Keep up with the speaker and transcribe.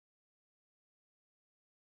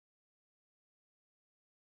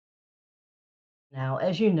Now,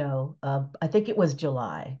 as you know, I think it was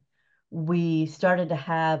July, we started to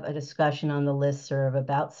have a discussion on the listserv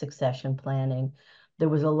about succession planning. There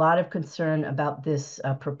was a lot of concern about this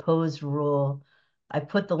proposed rule. I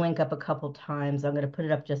put the link up a couple times. I'm going to put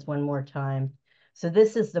it up just one more time. So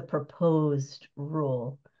this is the proposed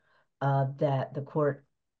rule that the court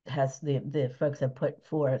has, the folks have put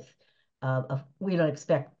forth. We don't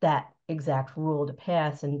expect that exact rule to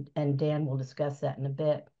pass, and Dan will discuss that in a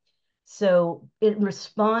bit. So in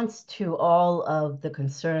response to all of the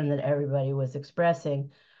concern that everybody was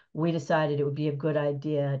expressing, we decided it would be a good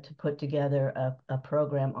idea to put together a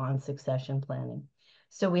program on succession planning.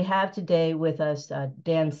 So we have today with us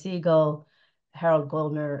Dan Siegel, Harold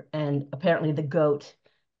Goldner, and apparently the GOAT,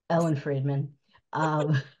 Ellen Friedman.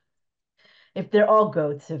 Um, if they're all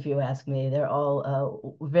goats, if you ask me, they're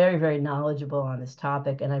all very, very knowledgeable on this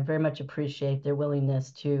topic, and I very much appreciate their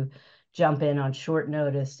willingness to jump in on short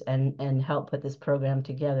notice and help put this program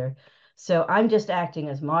together. So I'm just acting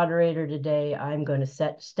as moderator today. I'm going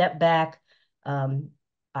to step back. Um,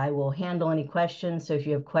 I will handle any questions. So if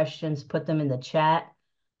you have questions, put them in the chat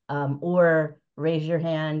or raise your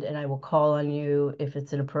hand and I will call on you if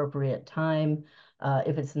it's an appropriate time.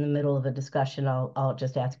 If it's in the middle of a discussion, I'll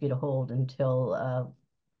just ask you to hold until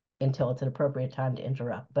it's an appropriate time to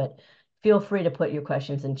interrupt. But feel free to put your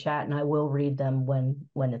questions in chat and I will read them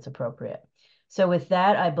when it's appropriate. So with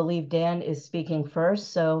that, I believe Dan is speaking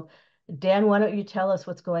first. So Dan, why don't you tell us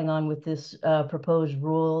what's going on with this proposed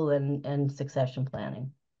rule and succession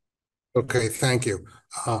planning? Okay, thank you.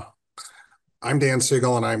 I'm Dan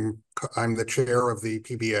Siegel, and I'm the chair of the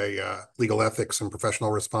PBA Legal Ethics and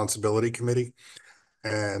Professional Responsibility Committee,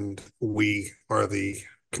 and we are the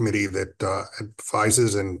committee that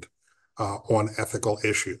advises and on ethical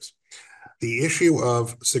issues. The issue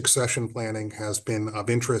of succession planning has been of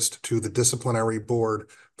interest to the disciplinary board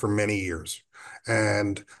for many years,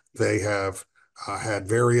 and they have had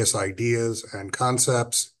various ideas and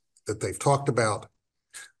concepts that they've talked about.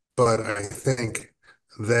 But I think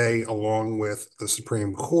they, along with the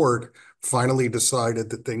Supreme Court, finally decided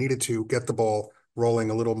that they needed to get the ball rolling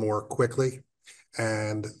a little more quickly.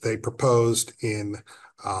 And they proposed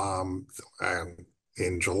um,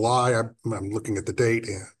 in July, I'm looking at the date,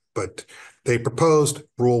 but they proposed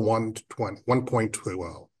Rule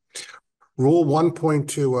 1.20. Rule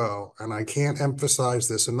 1.20, and I can't emphasize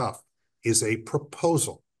this enough, is a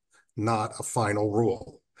proposal, not a final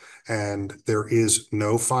rule. And there is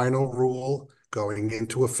no final rule going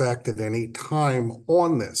into effect at any time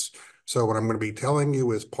on this. So what I'm going to be telling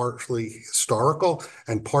you is partially historical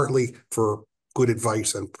and partly for good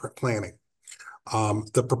advice and planning.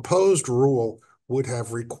 The proposed rule would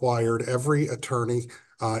have required every attorney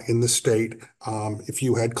in the state, if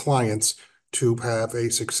you had clients, to have a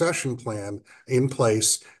succession plan in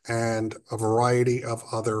place and a variety of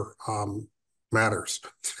other matters.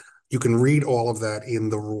 You can read all of that in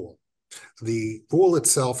the rule. The rule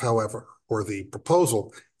itself, however, or the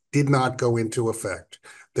proposal, did not go into effect.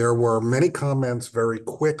 There were many comments very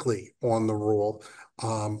quickly on the rule,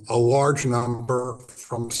 a large number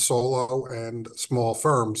from solo and small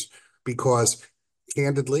firms, because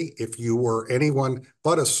candidly, if you were anyone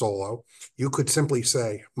but a solo, you could simply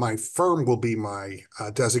say, my firm will be my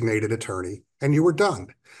designated attorney, and you were done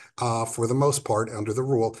for the most part under the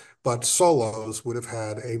rule, but solos would have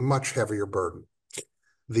had a much heavier burden.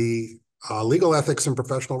 The Legal Ethics and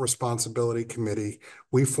Professional Responsibility Committee,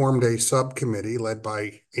 we formed a subcommittee led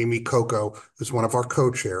by Amy Coco, who's one of our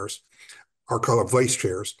co-chairs, our vice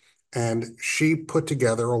chairs, and she put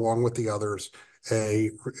together, along with the others, a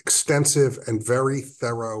extensive and very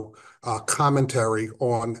thorough commentary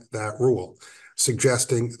on that rule,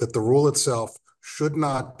 suggesting that the rule itself should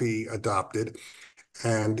not be adopted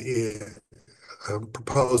and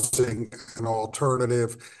proposing an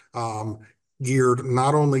alternative geared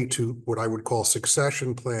not only to what I would call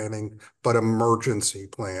succession planning, but emergency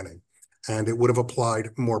planning. And it would have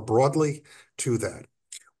applied more broadly to that.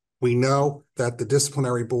 We know that the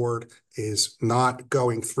disciplinary board is not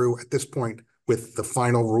going through at this point with the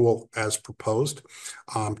final rule as proposed.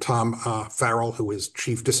 Tom Farrell, who is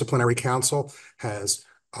chief disciplinary counsel, has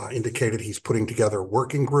indicated he's putting together a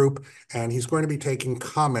working group, and he's going to be taking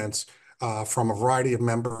comments from a variety of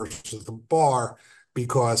members of the bar,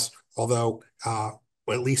 because although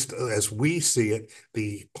at least as we see it,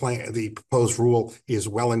 the proposed rule is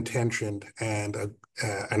well-intentioned and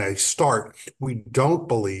a start. We don't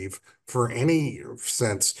believe for any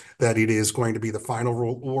sense that it is going to be the final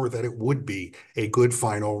rule or that it would be a good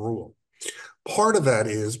final rule. Part of that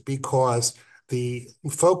is because the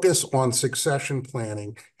focus on succession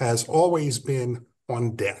planning has always been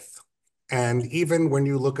on death. And even when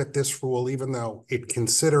you look at this rule, even though it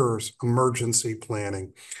considers emergency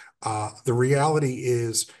planning, the reality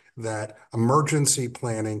is that emergency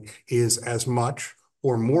planning is as much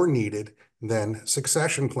or more needed than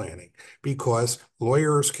succession planning because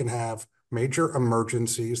lawyers can have major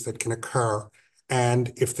emergencies that can occur.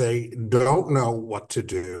 And if they don't know what to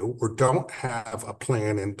do or don't have a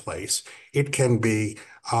plan in place, it can be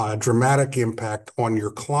a dramatic impact on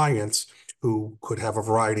your clients who could have a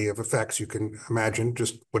variety of effects. You can imagine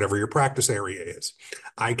just whatever your practice area is.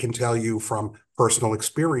 I can tell you from personal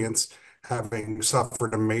experience, having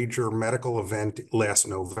suffered a major medical event last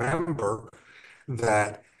November,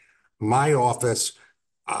 that my office,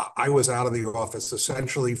 I was out of the office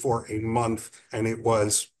essentially for a month, and it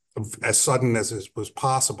was as sudden as it was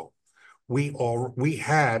possible. We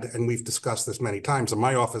had, and we've discussed this many times, in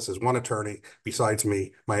my office is one attorney besides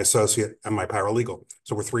me, my associate, and my paralegal.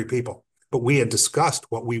 So we're three people. But we had discussed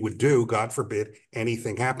what we would do, God forbid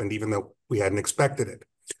anything happened, even though we hadn't expected it.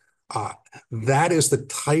 Uh, that is the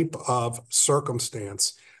type of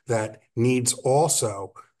circumstance that needs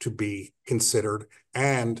also to be considered,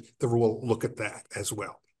 and the rule look at that as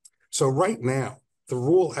well. So right now, the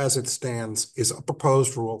rule as it stands is a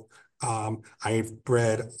proposed rule. I've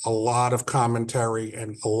read a lot of commentary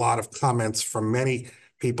and a lot of comments from many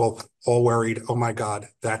people all worried, oh my God,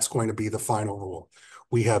 that's going to be the final rule.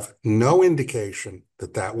 We have no indication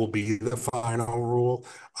that that will be the final rule,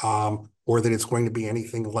 or that it's going to be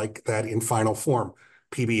anything like that in final form.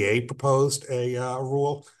 PBA proposed a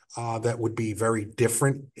rule that would be very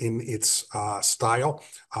different in its style.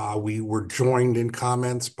 We were joined in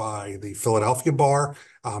comments by the Philadelphia Bar.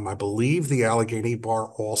 I believe the Allegheny Bar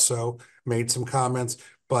also made some comments,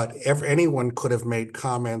 but anyone could have made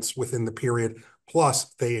comments within the period.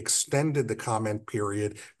 Plus, they extended the comment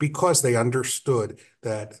period because they understood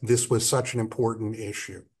that this was such an important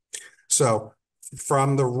issue. So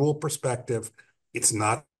from the rule perspective, it's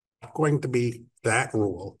not going to be that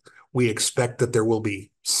rule. We expect that there will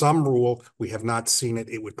be some rule. We have not seen it.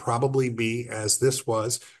 It would probably be, as this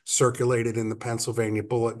was, circulated in the Pennsylvania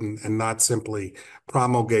Bulletin and not simply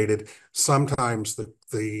promulgated. Sometimes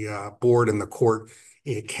the board and the court,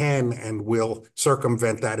 it can and will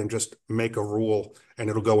circumvent that and just make a rule, and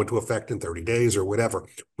it'll go into effect in 30 days or whatever.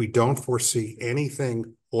 We don't foresee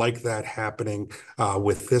anything like that happening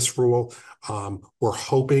with this rule. We're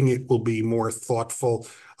hoping it will be more thoughtful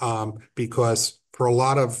because for a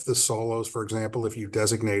lot of the solos, for example, if you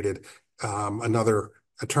designated another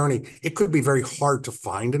attorney, it could be very hard to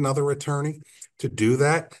find another attorney to do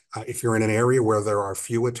that. If you're in an area where there are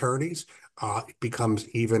few attorneys, it becomes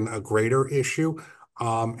even a greater issue.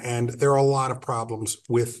 And there are a lot of problems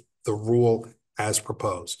with the rule as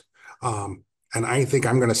proposed. And I think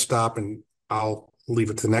I'm going to stop, and I'll leave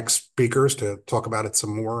it to the next speakers to talk about it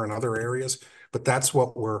some more in other areas. But that's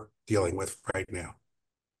what we're dealing with right now.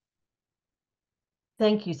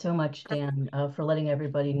 Thank you so much, Dan, for letting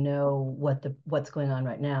everybody know what's going on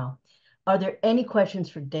right now. Are there any questions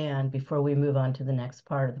for Dan before we move on to the next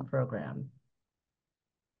part of the program?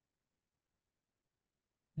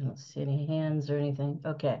 I don't see any hands or anything.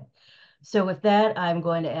 Okay. So with that, I'm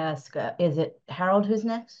going to ask, is it Harold who's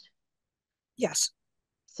next? Yes.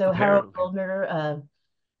 So Harold Apparently. Goldner,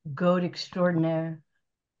 goat extraordinaire,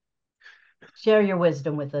 share your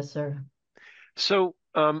wisdom with us, sir. So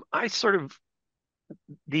I sort of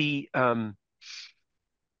the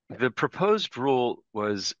proposed rule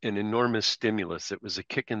was an enormous stimulus. It was a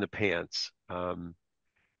kick in the pants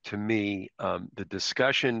to me. The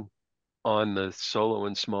discussion on the solo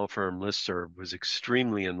and small firm listserv was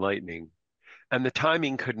extremely enlightening, and the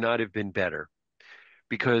timing could not have been better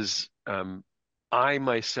because I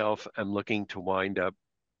myself am looking to wind up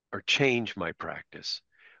or change my practice.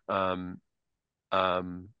 Um,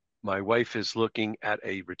 um, my wife is looking at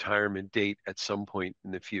a retirement date at some point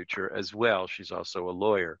in the future as well. She's also a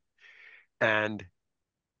lawyer. And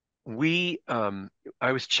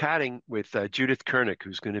I was chatting with Judith Kernick,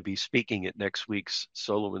 who's going to be speaking at next week's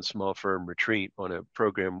Solo and Small Firm Retreat on a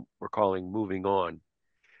program we're calling Moving On.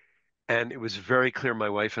 And it was very clear my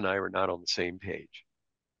wife and I were not on the same page.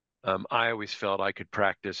 I always felt I could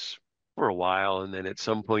practice for a while, and then at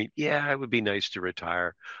some point, yeah, it would be nice to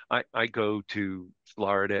retire. I go to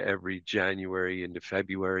Florida every January into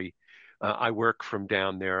February. I work from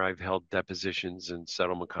down there. I've held depositions and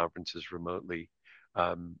settlement conferences remotely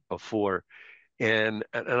before, and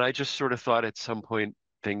I just sort of thought at some point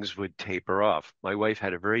things would taper off. My wife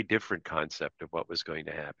had a very different concept of what was going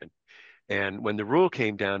to happen, and when the rule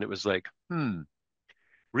came down, it was like,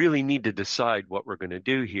 really need to decide what we're going to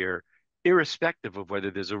do here, irrespective of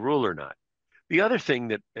whether there's a rule or not. The other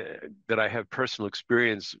thing that I have personal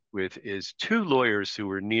experience with is two lawyers who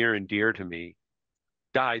were near and dear to me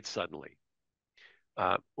died suddenly,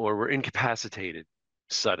 or were incapacitated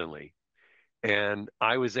suddenly. And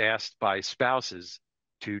I was asked by spouses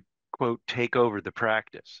to, quote, take over the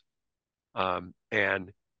practice.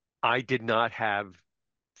 And I did not have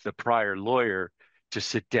the prior lawyer to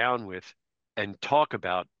sit down with and talk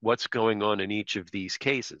about what's going on in each of these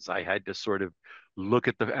cases. I had to sort of look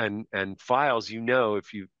at the and files,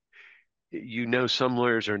 if some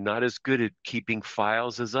lawyers are not as good at keeping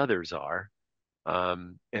files as others are.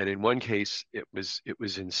 And in one case, it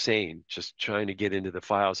was insane just trying to get into the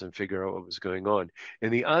files and figure out what was going on.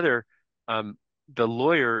 In the other, the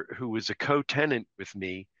lawyer who was a co-tenant with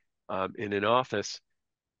me in an office,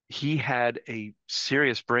 he had a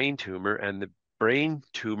serious brain tumor, and the brain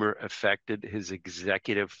tumor affected his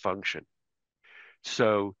executive function.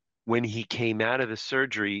 So when he came out of the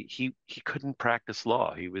surgery, he couldn't practice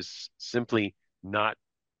law. He was simply not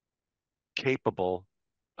capable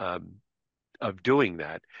um, of doing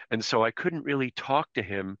that. And so I couldn't really talk to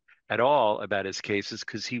him at all about his cases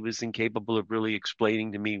because he was incapable of really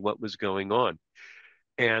explaining to me what was going on.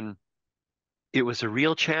 And it was a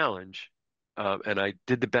real challenge. And I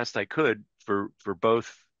did the best I could for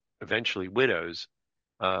both eventually widows.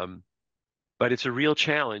 Um, but it's a real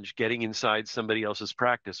challenge getting inside somebody else's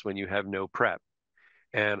practice when you have no prep.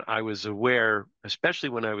 And I was aware, especially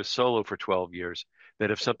when I was solo for 12 years,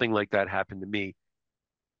 that if something like that happened to me,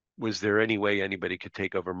 was there any way anybody could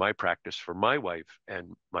take over my practice for my wife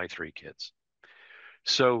and my three kids?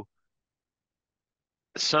 So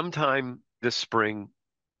sometime this spring,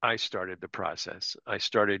 I started the process.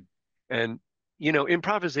 And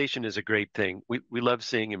improvisation is a great thing. We love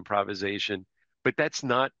seeing improvisation, but that's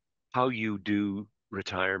not how you do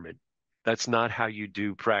retirement. That's not how you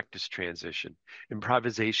do practice transition.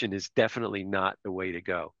 Improvisation is definitely not the way to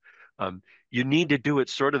go. Um, you need to do it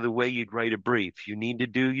sort of the way you'd write a brief. You need to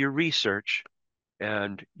do your research,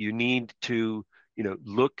 and you need to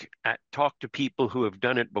talk to people who have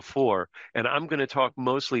done it before. And I'm going to talk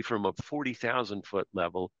mostly from a 40,000-foot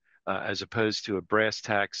level, as opposed to a brass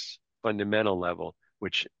tacks fundamental level,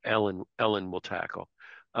 which Ellen will tackle.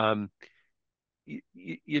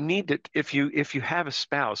 You need to, if you have a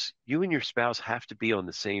spouse, you and your spouse have to be on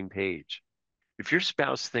the same page. If your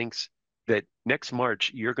spouse thinks that next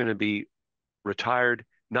March you're going to be retired,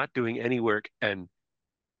 not doing any work, and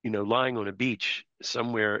lying on a beach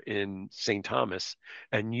somewhere in St. Thomas,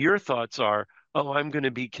 and your thoughts are, oh, I'm going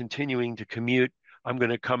to be continuing to commute. I'm going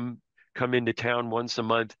to come into town once a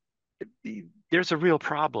month. There's a real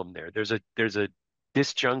problem there. There's a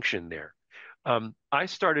disjunction there. I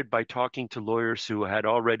started by talking to lawyers who had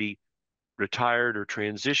already retired or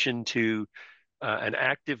transitioned to an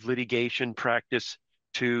active litigation practice,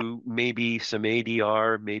 to maybe some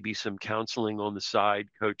ADR, maybe some counseling on the side,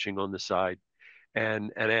 coaching on the side,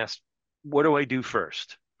 and asked, what do I do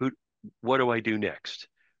first? What do I do next?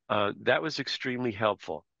 That was extremely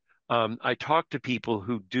helpful. I talked to people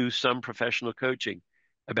who do some professional coaching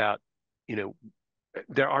about, you know,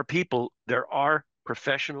 there are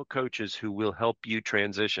professional coaches who will help you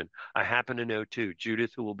transition. I happen to know two.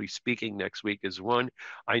 Judith, who will be speaking next week, is one.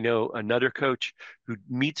 I know another coach who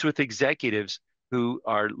meets with executives who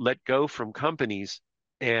are let go from companies,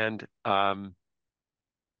 and they're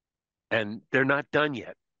not done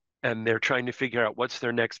yet, and they're trying to figure out what's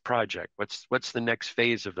their next project, what's the next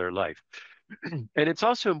phase of their life. And it's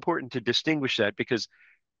also important to distinguish that, because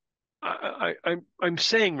I'm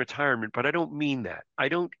saying retirement, but I don't mean that. I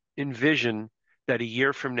don't envision that a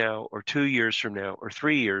year from now, or 2 years from now, or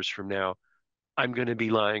 3 years from now, I'm going to be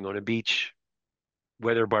lying on a beach,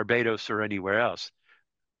 whether Barbados or anywhere else.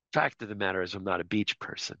 Fact of the matter is, I'm not a beach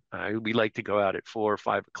person. We like to go out at 4 or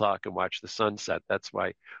 5 o'clock and watch the sunset. That's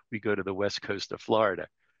why we go to the west coast of Florida.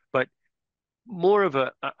 But more of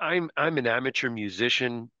I'm an amateur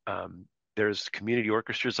musician. There's community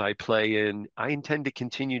orchestras I play in. I intend to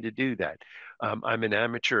continue to do that. I'm an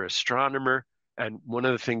amateur astronomer, and one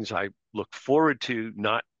of the things I look forward to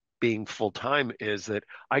not being full time is that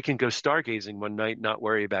I can go stargazing one night, not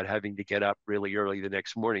worry about having to get up really early the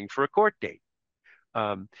next morning for a court date.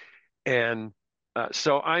 Um, and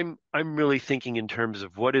so I'm really thinking in terms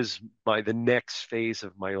of what is the next phase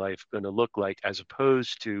of my life going to look like, as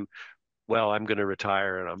opposed to, well, I'm going to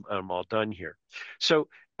retire and I'm all done here. So,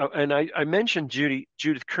 and I mentioned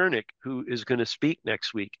Judith Kernick, who is going to speak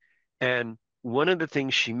next week. And one of the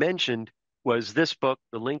things she mentioned was this book.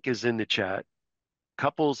 The link is in the chat.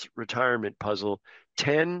 Couples Retirement Puzzle: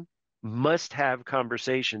 10 must-have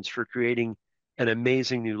conversations for creating an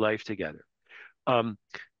amazing new life together.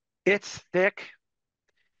 It's thick.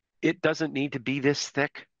 It doesn't need to be this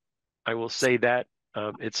thick. I will say that.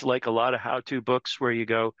 It's like a lot of how-to books where you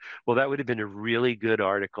go, well, that would have been a really good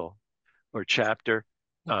article or chapter.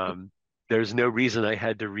 Um, there's no reason I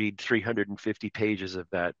had to read 350 pages of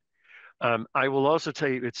that. I will also tell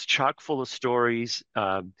you it's chock full of stories,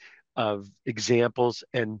 of examples,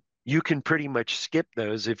 and you can pretty much skip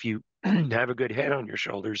those if you have a good head on your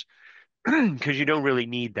shoulders, because you don't really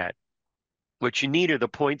need that. What you need are the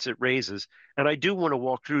points it raises. And I do want to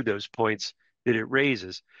walk through those points that it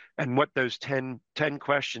raises and what those ten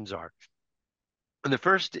questions are. And the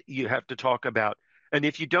first you have to talk about, and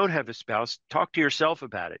if you don't have a spouse, talk to yourself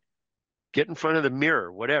about it. Get in front of the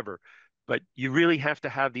mirror, whatever. But you really have to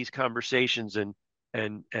have these conversations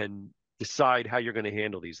and decide how you're going to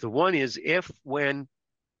handle these. The one is if, when,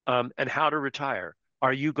 and how to retire.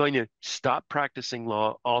 Are you going to stop practicing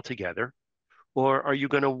law altogether, or are you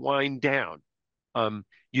going to wind down?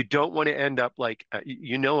 You don't want to end up like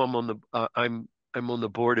I'm on the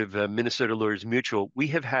board of Minnesota Lawyers Mutual. We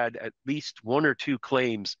have had at least one or two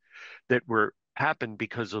claims that were happened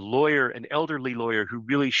because a lawyer, an elderly lawyer who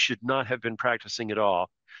really should not have been practicing at all,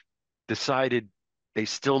 decided they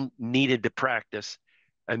still needed to practice,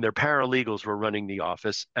 and their paralegals were running the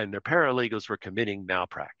office, and their paralegals were committing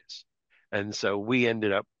malpractice. And so we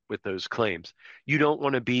ended up with those claims. You don't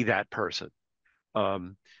want to be that person.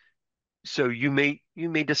 Um, so you may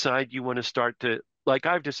decide you want to start to, like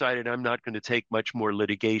I've decided I'm not going to take much more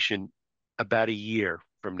litigation about a year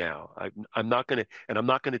from now. I'm not going to, and I'm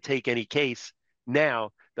not going to take any case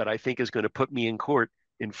now that I think is going to put me in court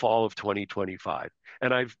in fall of 2025.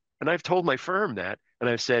 And I've told my firm that, and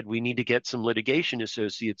I've said we need to get some litigation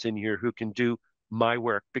associates in here who can do my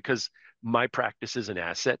work because my practice is an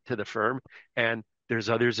asset to the firm, and there's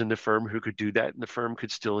others in the firm who could do that, and the firm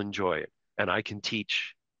could still enjoy it, and I can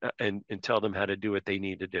teach and tell them how to do what they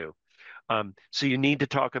need to do. So you need to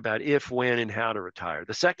talk about if, when, and how to retire.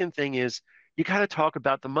 The second thing is you got to talk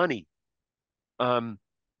about the money. Um,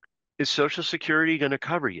 is Social Security going to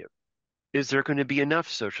cover you? Is there going to be enough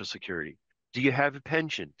Social Security? Do you have a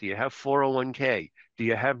pension? Do you have 401k? Do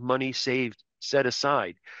you have money saved, set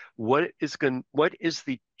aside? What is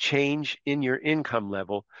the change in your income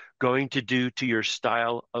level going to do to your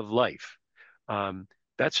style of life? Um,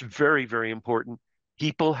 that's very, very important.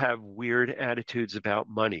 People have weird attitudes about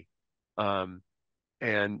money. Um,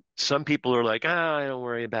 and some people are like, I don't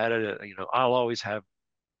worry about it. I'll always have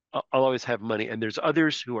money. And there's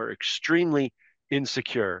others who are extremely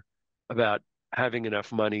insecure about having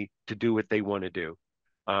enough money to do what they want to do.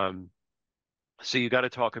 Um, so you got to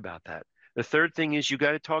talk about that. The third thing is you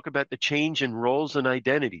got to talk about the change in roles and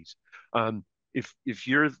identities. Um, if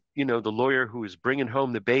you're the lawyer who is bringing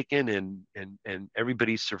home the bacon and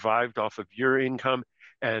everybody's survived off of your income,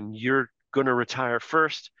 and you're going to retire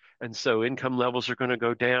first, and so income levels are going to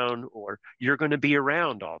go down, or you're going to be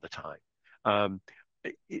around all the time. Um,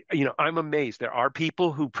 I'm amazed. There are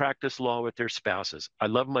people who practice law with their spouses. I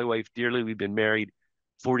love my wife dearly. We've been married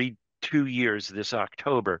 42 years this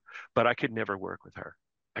October, but I could never work with her.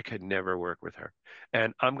 I could never work with her.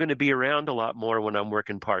 And I'm going to be around a lot more when I'm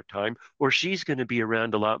working part-time, or she's going to be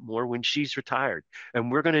around a lot more when she's retired. And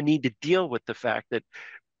we're going to need to deal with the fact that,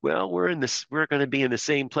 well, we're going to be in the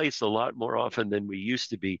same place a lot more often than we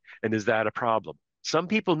used to be. And is that a problem? Some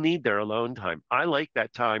people need their alone time. I like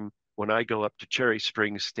that time when I go up to Cherry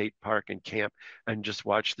Springs State Park and camp and just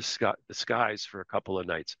watch the skies for a couple of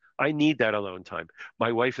nights. I need that alone time.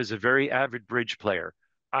 My wife is a very avid bridge player.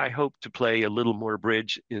 I hope to play a little more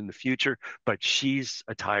bridge in the future, but she's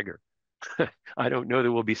a tiger. I don't know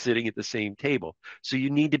that we'll be sitting at the same table. So you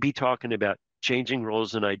need to be talking about changing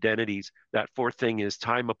roles and identities. That fourth thing is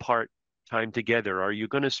time apart, time together. Are you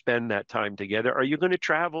going to spend that time together? Are you going to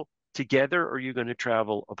travel together, or are you going to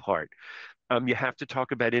travel apart? You have to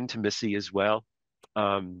talk about intimacy as well,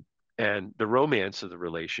 um, and the romance of the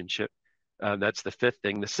relationship. That's the fifth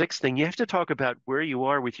thing. The sixth thing, you have to talk about where you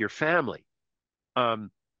are with your family.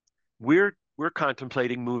 Um, we're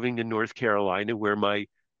contemplating moving to North Carolina, where my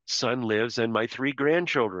son lives and my three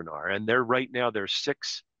grandchildren are, and they're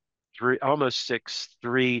 6, 3, almost 6,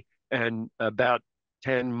 3, and about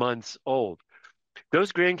 10 months old.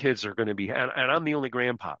 Those grandkids are going to be, and I'm the only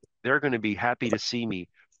grandpa. They're going to be happy to see me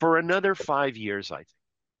for another 5 years, I think.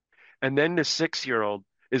 And then the 6-year-old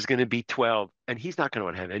is going to be 12, and he's not going to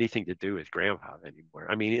want to have anything to do with grandpa anymore.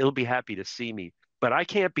 I mean, he'll be happy to see me, but I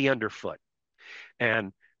can't be underfoot.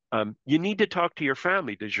 And you need to talk to your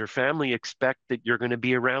family. Does your family expect that you're going to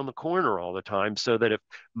be around the corner all the time, so that if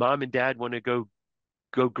mom and dad want to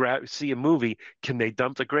see a movie, can they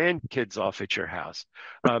dump the grandkids off at your house?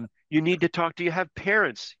 You need to talk to, you have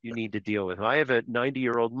parents you need to deal with. I have a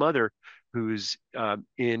 90-year-old mother who's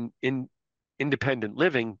in independent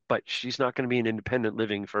living, but she's not going to be in independent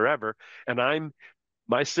living forever. And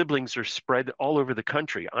my siblings are spread all over the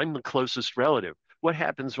country. I'm the closest relative. What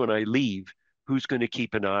happens when I leave? Who's going to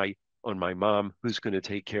keep an eye on my mom? Who's going to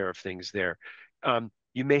take care of things there?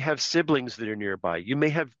 You may have siblings that are nearby. You may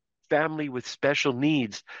have family with special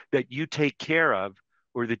needs that you take care of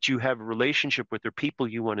or that you have a relationship with or people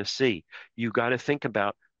you want to see. You got to think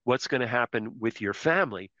about what's going to happen with your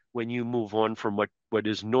family when you move on from what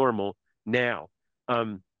is normal now.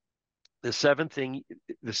 Um, the seventh thing,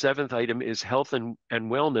 the seventh item is health and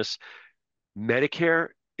wellness. Medicare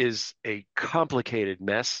is a complicated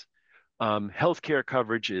mess. Healthcare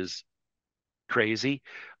coverage is crazy.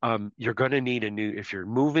 You're going to need if you're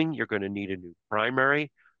moving, you're going to need a new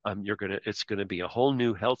primary. It's going to be a whole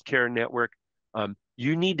new healthcare network.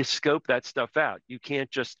 You need to scope that stuff out. You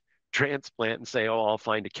can't just transplant and say, "Oh, I'll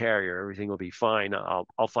find a carrier, everything will be fine.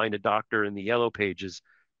 I'll find a doctor in the yellow pages."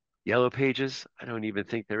 Yellow pages? I don't even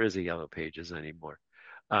think there is a yellow pages anymore.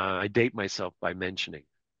 I date myself by mentioning.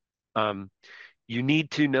 Um, you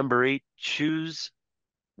need to, number 8, choose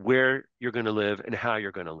where you're going to live and how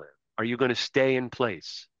you're going to live. Are you going to stay in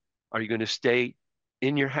place? Are you going to stay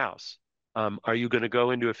in your house? Are you going to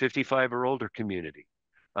go into a 55 or older community?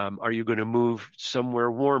 Are you going to move somewhere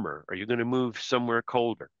warmer? Are you going to move somewhere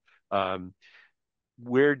colder? Um,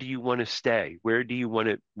 where do you want to stay? Where do you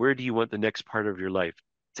want the next part of your life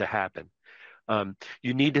to happen?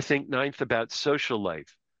 You need to think ninth about social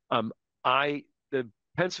life. Um, the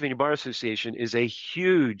Pennsylvania Bar Association is a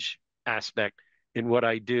huge aspect in what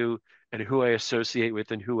I do and who I associate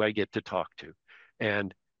with and who I get to talk to.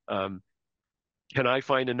 And um, can I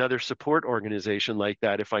find another support organization like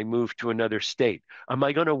that if I move to another state? Am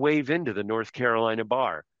I going to wave into the North Carolina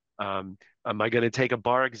bar? Am I going to take a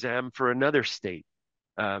bar exam for another state?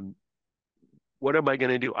 Um, what am I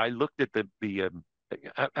going to do? I looked at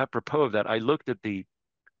apropos of that, I looked at the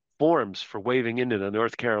forms for waving into the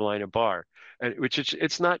North Carolina bar, and which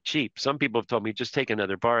it's not cheap. Some people have told me just take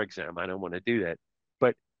another bar exam. I don't want to do that,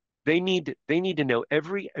 but they need to know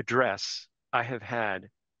every address I have had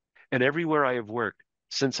and everywhere I have worked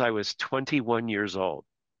since I was 21 years old.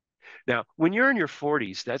 Now, when you're in your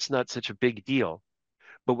 40s, that's not such a big deal,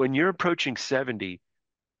 but when you're approaching 70,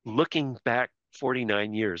 looking back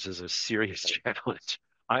 49 years is a serious challenge.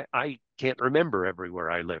 I can't remember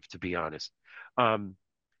everywhere I lived, to be honest. Um,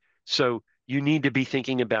 so you need to be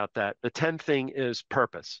thinking about that. The 10th thing is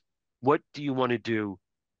purpose. What do you want to do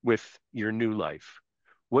with your new life?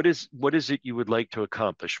 What is it you would like to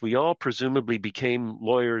accomplish? We all presumably became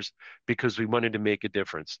lawyers because we wanted to make a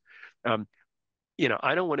difference. Um,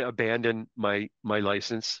 I don't want to abandon my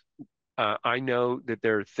license. I know that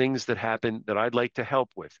there are things that happen that I'd like to help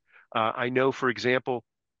with. I know, for example,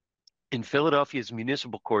 in Philadelphia's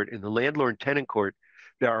municipal court, in the landlord tenant court,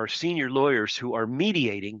 there are senior lawyers who are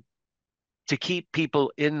mediating to keep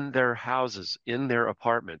people in their houses, in their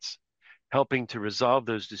apartments, helping to resolve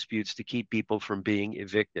those disputes to keep people from being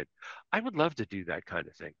evicted. I would love to do that kind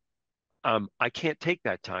of thing. I can't take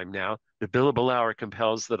that time now. The billable hour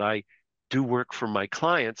compels that I do work for my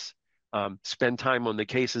clients, spend time on the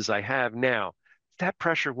cases I have now. That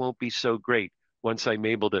pressure won't be so great once I'm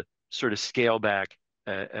able to sort of scale back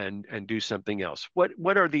and do something else.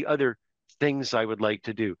 What are the other things I would like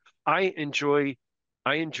to do? I enjoy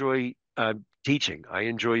I enjoy teaching. I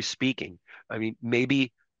enjoy speaking. I mean,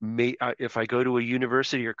 if I go to a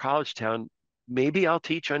university or college town, maybe I'll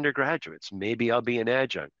teach undergraduates. Maybe I'll be an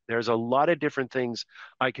adjunct. There's a lot of different things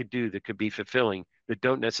I could do that could be fulfilling that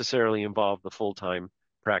don't necessarily involve the full-time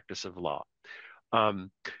practice of law.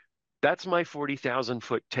 Um, that's my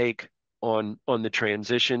 40,000-foot take on the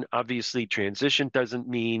transition. Obviously, transition doesn't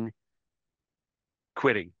mean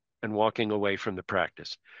quitting and walking away from the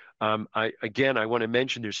practice. I want to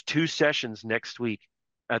mention there's 2 sessions next week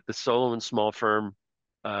at the Solo and Small Firm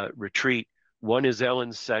retreat. One is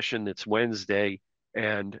Ellen's session, it's Wednesday,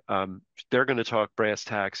 and they're going to talk brass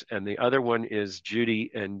tacks. And the other one is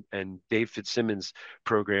Judy and Dave Fitzsimmons'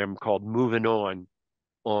 program called Moving on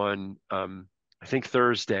I think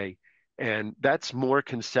Thursday. And that's more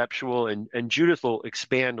conceptual. And Judith will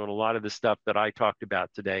expand on a lot of the stuff that I talked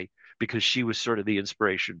about today because she was sort of the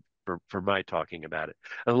inspiration for my talking about it.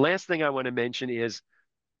 And the last thing I want to mention is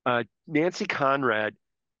Nancy Conrad,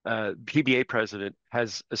 PBA president,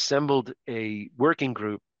 has assembled a working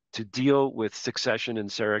group to deal with succession and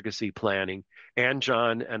surrogacy planning. Ann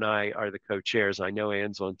John and I are the co-chairs. I know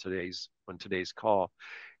Ann's on today's call.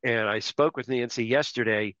 And I spoke with Nancy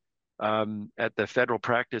yesterday at the Federal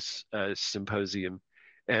Practice Symposium.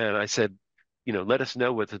 And I said, let us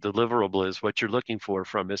know what the deliverable is, what you're looking for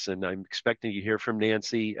from us. And I'm expecting to hear from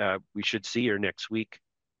Nancy. We should see her next week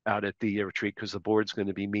out at the retreat because the board's going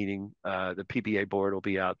to be meeting. The PBA board will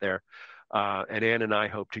be out there. And Ann and I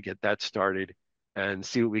hope to get that started and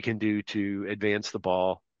see what we can do to advance the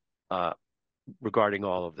ball uh, regarding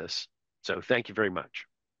all of this. So thank you very much.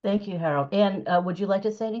 Thank you, Harold. And would you like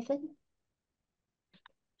to say anything?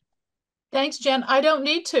 Thanks, Jen. I don't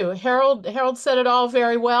need to. Harold said it all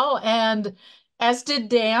very well, and as did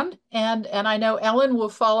Dan, and I know Ellen will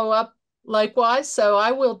follow up likewise. So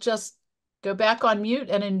I will just go back on mute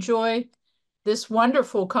and enjoy this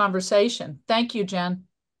wonderful conversation. Thank you, Jen.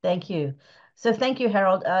 Thank you. So thank you,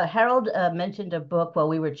 Harold. Harold mentioned a book while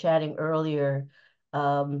we were chatting earlier,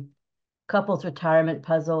 um, Couples Retirement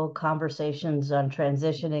Puzzle, Conversations on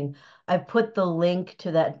Transitioning. I've put the link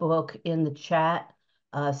to that book in the chat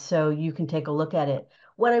so you can take a look at it.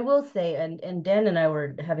 What I will say, and Dan and I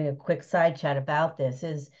were having a quick side chat about this,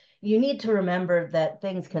 is you need to remember that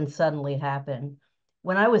things can suddenly happen.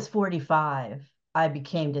 When I was 45, I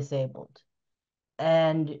became disabled.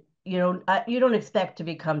 And you don't expect to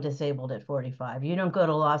become disabled at 45. You don't go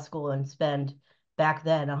to law school and spend back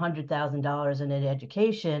then $100,000 in an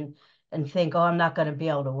education and think, oh, I'm not going to be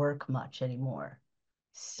able to work much anymore.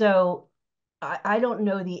 So I don't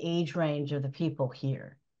know the age range of the people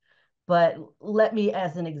here, but let me,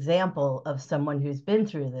 as an example of someone who's been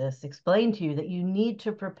through this, explain to you that you need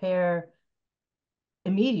to prepare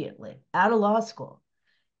immediately out of law school,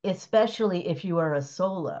 especially if you are a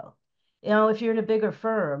solo. If you're in a bigger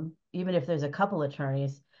firm, even if there's a couple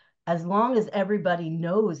attorneys, as long as everybody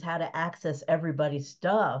knows how to access everybody's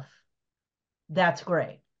stuff, that's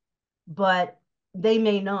great. But they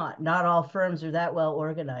may not. Not all firms are that well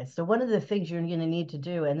organized. So one of the things you're going to need to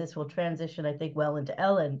do, and this will transition, I think, well into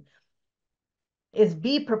Ellen, is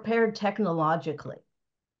be prepared technologically.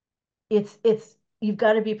 It's you've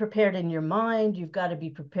got to be prepared in your mind, you've got to be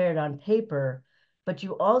prepared on paper, but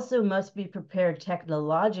you also must be prepared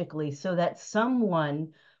technologically so that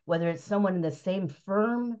someone, whether it's someone in the same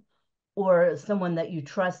firm or someone that you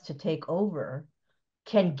trust to take over,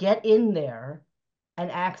 can get in there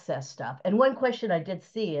and access stuff. And one question I did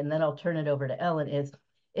see, and then I'll turn it over to Ellen, is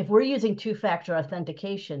if we're using two-factor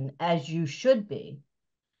authentication, as you should be,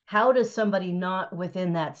 how does somebody not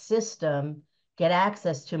within that system get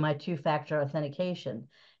access to my two-factor authentication?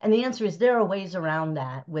 And the answer is there are ways around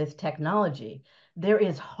that with technology. There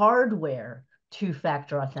is hardware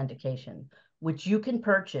two-factor authentication, which you can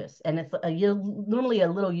purchase, and it's normally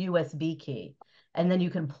a little USB key, and then you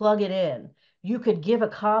can plug it in. You could give a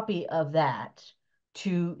copy of that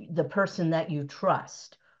to the person that you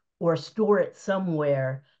trust or store it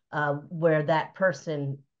somewhere where that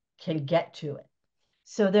person can get to it.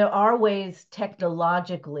 So there are ways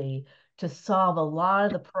technologically to solve a lot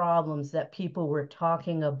of the problems that people were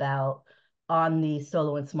talking about on the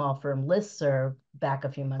solo and small firm listserv back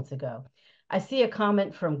a few months ago. I see a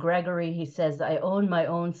comment from Gregory. He says, I own my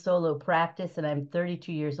own solo practice and I'm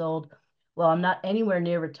 32 years old. While I'm not anywhere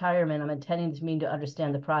near retirement, I'm intending to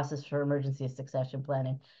understand the process for emergency succession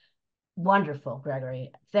planning. Wonderful,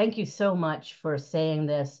 Gregory. Thank you so much for saying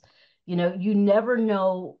this. You never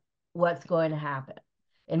know what's going to happen.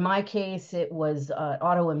 In my case, it was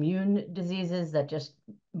autoimmune diseases that just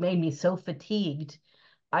made me so fatigued,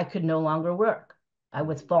 I could no longer work. I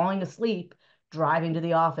was falling asleep driving to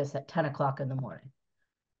the office at 10 o'clock in the morning.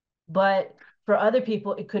 But for other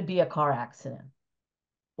people, it could be a car accident,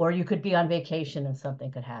 or you could be on vacation and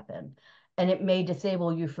something could happen. And it may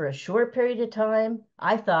disable you for a short period of time.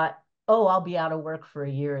 I thought, oh, I'll be out of work for a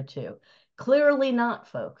year or two. Clearly not,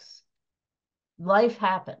 folks. Life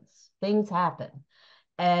happens, things happen.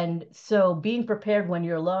 And so being prepared when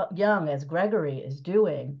you're young, as Gregory is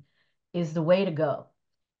doing, is the way to go,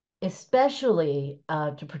 especially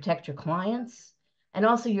to protect your clients and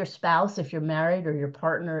also your spouse if you're married, or your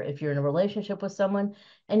partner if you're in a relationship with someone,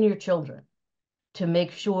 and your children, to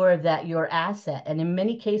make sure that your asset, and in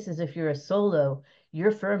many cases, if you're a solo,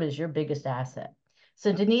 your firm is your biggest asset.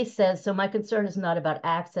 So Denise says, so my concern is not about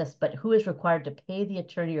access, but who is required to pay the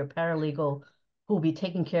attorney or paralegal who will be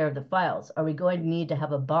taking care of the files? Are we going to need to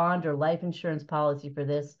have a bond or life insurance policy for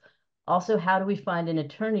this? Also, how do we find an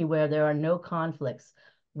attorney where there are no conflicts?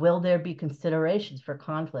 Will there be considerations for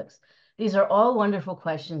conflicts? These are all wonderful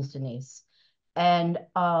questions, Denise. And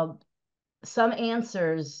some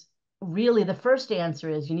answers, really, the first answer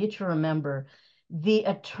is you need to remember the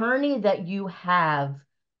attorney that you have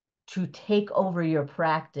to take over your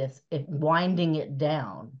practice, if winding it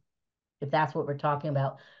down, if that's what we're talking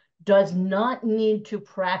about, does not need to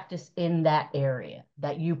practice in that area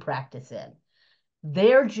that you practice in.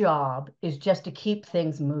 Their job is just to keep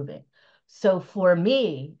things moving. So for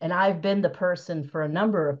me, and I've been the person for a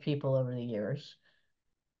number of people over the years,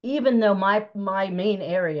 even though my main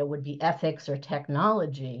area would be ethics or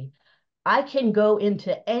technology, I can go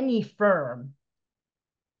into any firm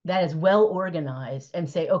that is well organized and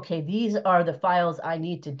say, okay, these are the files I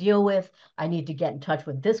need to deal with. I need to get in touch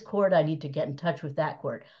with this court. I need to get in touch with that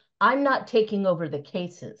court. I'm not taking over the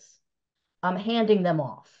cases. I'm handing them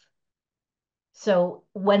off. So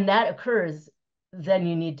when that occurs, then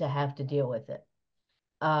you need to have to deal with it.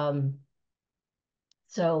 Um,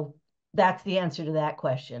 so that's the answer to that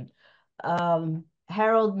question.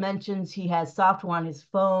 Harold mentions he has software on his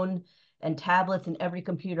phone and tablets and every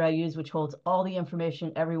computer I use, which holds all the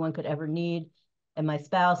information everyone could ever need. And my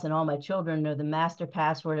spouse and all my children know the master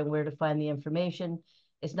password and where to find the information.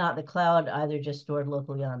 It's not in the cloud either, just stored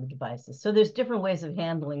locally on the devices. So there's different ways of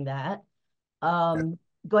handling that.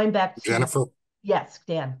 Going back to, Jennifer, yes,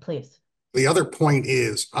 Dan, please. the other point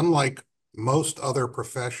is, unlike most other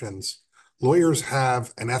professions, lawyers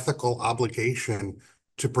have an ethical obligation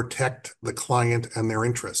to protect the client and their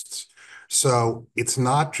interests. So it's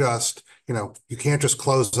not just, you can't just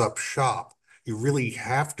close up shop. You really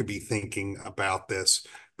have to be thinking about this,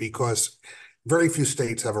 because very few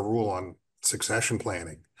states have a rule on succession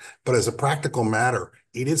planning. But as a practical matter,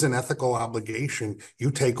 it is an ethical obligation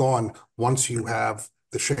you take on once you have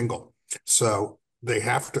the shingle. So you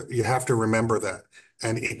have to remember that,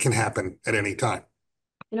 and it can happen at any time.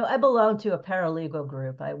 I belong to a paralegal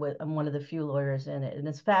group. I'm one of the few lawyers in it, and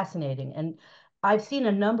it's fascinating. And I've seen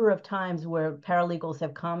a number of times where paralegals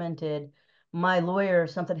have commented, my lawyer,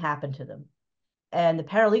 something happened to them. And the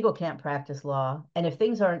paralegal can't practice law. And if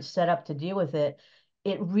things aren't set up to deal with it,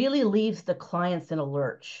 it really leaves the clients in a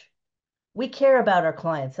lurch. We care about our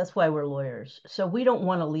clients. That's why we're lawyers. So we don't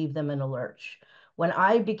want to leave them in a lurch. When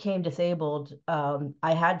I became disabled,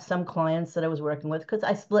 I had some clients that I was working with because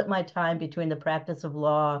I split my time between the practice of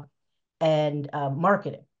law and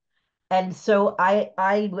marketing. And so I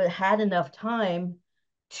had enough time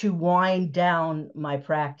to wind down my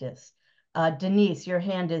practice. Denise, your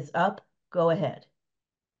hand is up. Go ahead.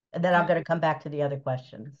 And then I'm going to come back to the other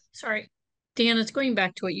questions. Sorry, Dan, it's going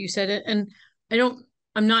back to what you said. And I don't,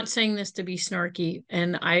 I'm not saying this to be snarky.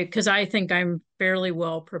 And because I think I'm fairly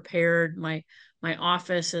well prepared. My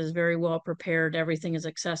office is very well prepared. Everything is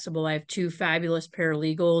accessible. I have two fabulous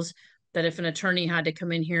paralegals that if an attorney had to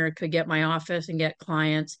come in here, could get my office and get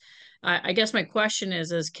clients. I guess my question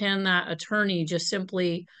is can that attorney just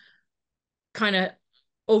simply kind of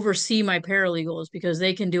oversee my paralegals, because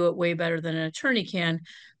they can do it way better than an attorney can?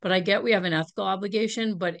 But I get we have an ethical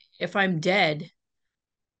obligation, but if I'm dead,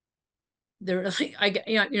 there, I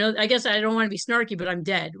guess I don't want to be snarky, but I'm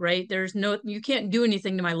dead, right? You can't do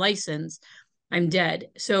anything to my license. I'm dead.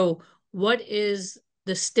 So what is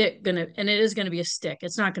the stick gonna, and it is gonna be a stick.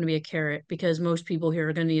 It's not gonna be a carrot, because most people here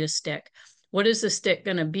are gonna need a stick. What is the stick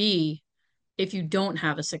gonna be if you don't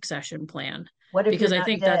have a succession plan? What if Because you're I not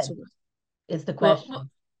think dead, that's is the question.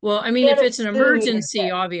 well, I You mean, if can't it's an assume you're emergency,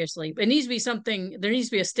 dead. obviously, it needs to be something, there needs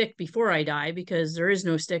to be a stick before I die, because there is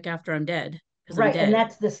no stick after I'm dead, because I'm Right, and dead.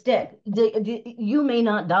 that's the stick. You may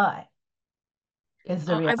not die, is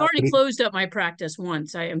the I've reality. already closed up my practice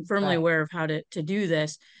once. I am firmly Right. aware of how to do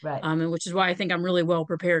this, Right, and which is why I think I'm really well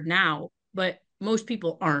prepared now. But most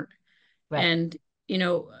people aren't. right. And,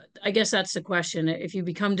 I guess that's the question. If you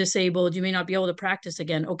become disabled, you may not be able to practice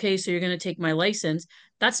again. Okay, so you're going to take my license.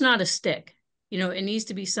 That's not a stick. It needs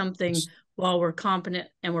to be something while we're competent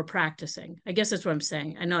and we're practicing. I guess that's what I'm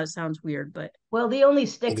saying. I know it sounds weird, but Well, the only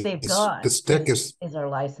stick they've got The stick is our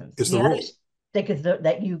license. is the The other rule. stick is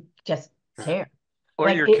that you just tear. Or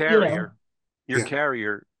Like your it, carrier,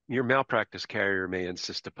 Yeah. your malpractice carrier may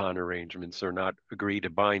insist upon arrangements or not agree to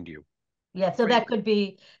bind you. yeah, so Right. that could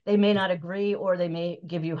be they may not agree, or they may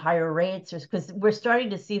give you higher rates, or because we're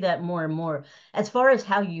starting to see that more and more. As far as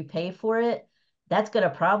how you pay for it, that's going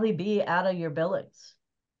to probably be out of your billings.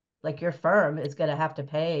 Like your firm is going to have to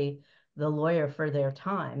pay the lawyer for their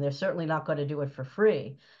time. They're certainly not going to do it for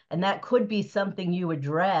free. And that could be something you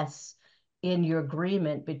address in your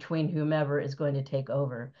agreement between whomever is going to take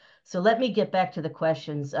over. So let me get back to the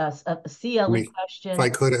questions. A CLE If I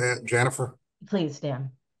question, could, Jennifer. please,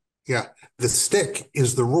 Dan. Yeah, the stick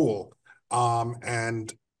is the rule.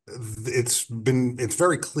 And it's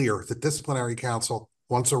very clear that disciplinary counsel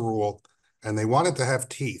wants a rule, and they want it to have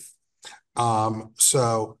teeth.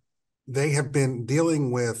 So they have been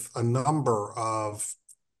dealing with a number of,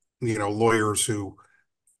 lawyers who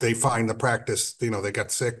they find the practice, they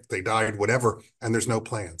got sick, they died, whatever, and there's no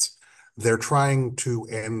plans. They're trying to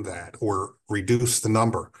end that or reduce the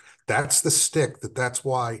number. That's the stick. That's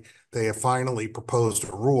why they have finally proposed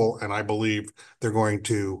a rule, and I believe they're going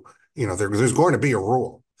to there's going to be a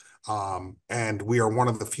rule. And we are one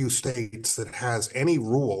of the few states that has any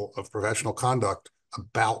rule of professional conduct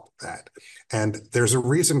about that. And there's a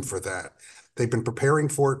reason for that. They've been preparing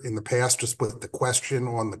for it in the past, just with the question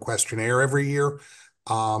on the questionnaire every year.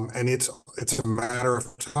 And it's a matter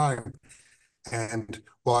of time. And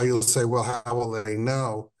while you'll say, well, how will they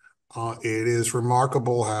know? It is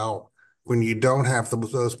remarkable how when you don't have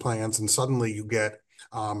those plans and suddenly you get,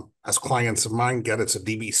 as clients of mine get, it's a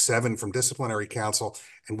DB7 from disciplinary counsel.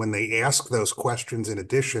 And when they ask those questions in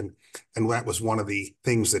addition, and that was one of the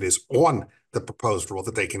things that is on the proposed rule,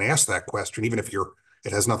 that they can ask that question, even if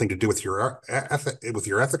it has nothing to do with your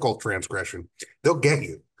ethical transgression, they'll get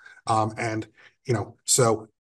you. So